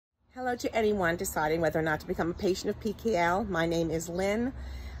Hello to anyone deciding whether or not to become a patient of PKL. My name is Lynn.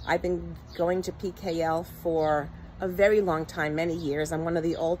 I've been going to PKL for a very long time, many years. I'm one of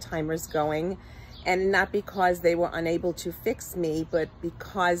the old-timers going, and not because they were unable to fix me, but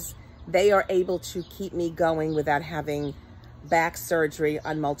because they are able to keep me going without having back surgery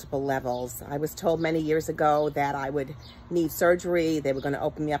on multiple levels. I was told many years ago that I would need surgery. They were going to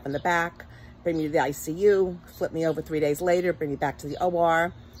open me up in the back, bring me to the ICU, flip me over 3 days later, bring me back to the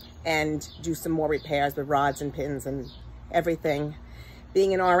OR, and do some more repairs with rods and pins and everything.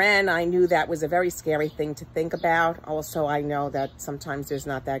 Being an RN, I knew that was a very scary thing to think about. Also, I know that sometimes there's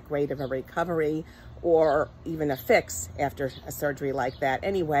not that great of a recovery or even a fix after a surgery like that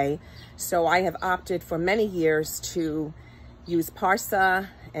anyway. So I have opted for many years to use Parsa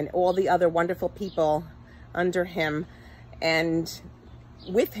and all the other wonderful people under him and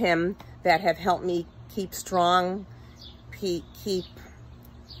with him that have helped me keep strong, keep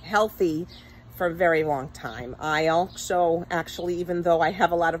healthy for a very long time. I also actually, even though I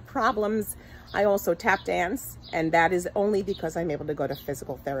have a lot of problems, I also tap dance, and that is only because I'm able to go to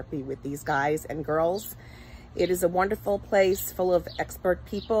physical therapy with these guys and girls. It is a wonderful place full of expert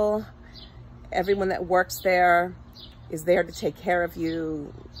people. Everyone that works there is there to take care of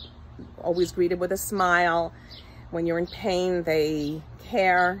you, always greeted with a smile. When you're in pain, they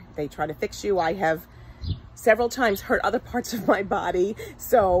care, they try to fix you. I have several times hurt other parts of my body.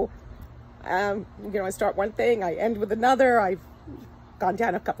 So, I start one thing, I end with another. I've gone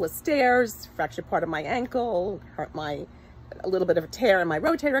down a couple of stairs, fractured part of my ankle, hurt a little bit of a tear in my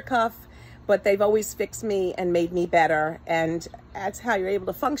rotator cuff, but they've always fixed me and made me better. And that's how you're able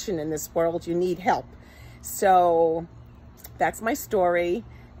to function in this world. You need help. So that's my story,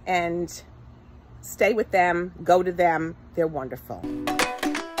 and stay with them, go to them. They're wonderful.